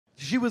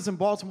She was in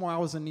Baltimore, I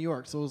was in New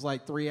York, so it was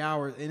like 3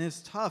 hours. And it's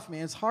tough,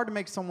 man. It's hard to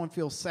make someone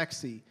feel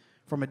sexy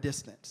from a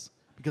distance.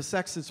 Because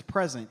sex is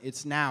present,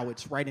 it's now,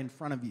 it's right in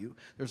front of you.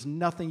 There's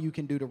nothing you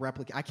can do to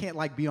replicate. I can't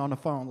like be on the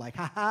phone like,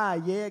 ha,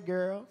 yeah,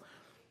 girl.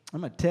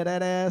 I'm gonna tear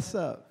that ass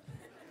up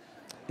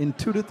in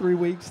 2 to 3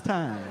 weeks'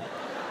 time.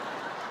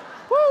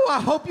 Woo,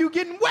 I hope you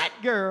getting wet,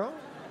 girl.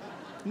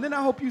 And then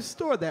I hope you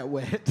store that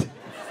wet.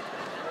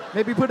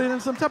 Maybe put it in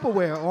some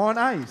Tupperware or on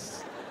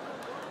ice.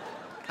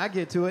 I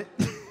get to it.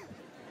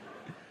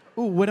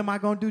 Ooh, what am I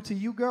gonna do to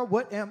you, girl?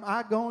 What am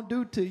I gonna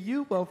do to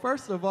you? Well,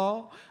 first of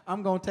all,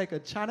 I'm gonna take a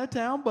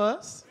Chinatown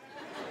bus.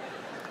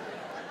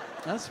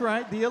 That's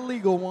right, the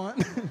illegal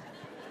one.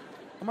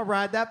 I'm gonna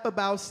ride that for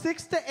about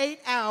 6 to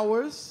 8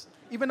 hours,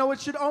 even though it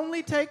should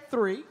only take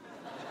 3.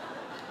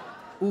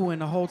 Ooh,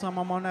 and the whole time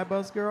I'm on that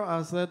bus, girl,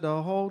 I said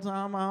the whole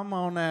time I'm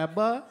on that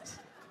bus,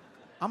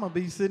 I'm gonna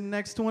be sitting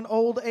next to an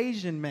old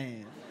Asian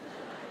man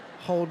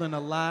holding a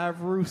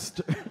live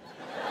rooster.